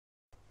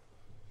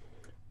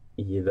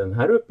I den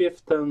här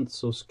uppgiften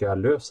så ska jag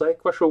lösa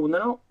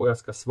ekvationerna och jag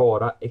ska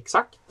svara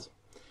exakt.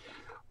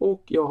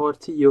 Och jag har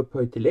 10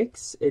 upphöjt till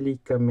x är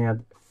lika med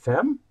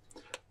 5.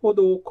 Och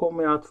då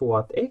kommer jag att få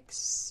att x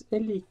är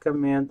lika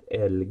med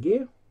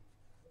LG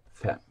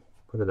 5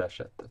 på det där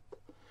sättet.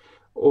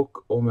 Och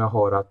om jag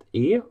har att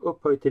e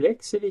upphöjt till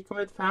x är lika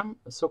med 5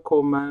 så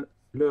kommer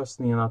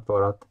lösningen att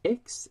vara att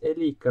x är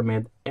lika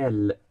med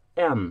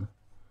ln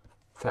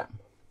 5.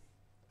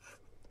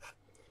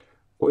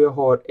 Och jag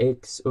har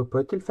x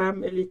upphöjt till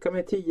 5 är lika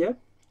med 10.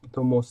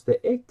 Då måste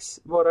x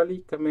vara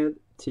lika med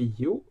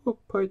 10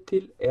 upphöjt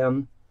till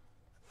en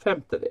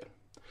femtedel.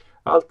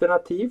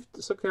 Alternativt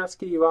så kan jag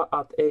skriva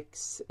att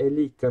x är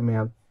lika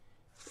med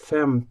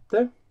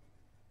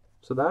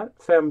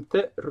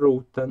femte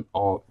roten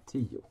av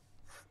 10.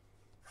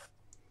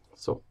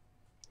 Så.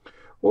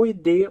 Och i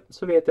det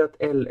så vet jag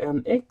att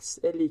lnx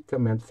är lika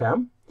med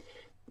 5.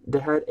 Det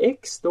här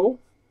x då,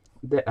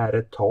 det är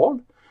ett tal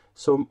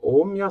som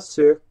om jag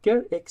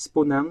söker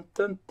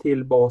exponenten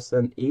till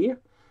basen e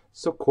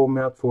så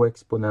kommer jag att få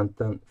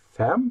exponenten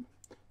 5.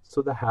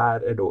 Så det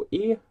här är då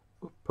e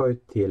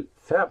upphöjt till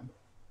 5.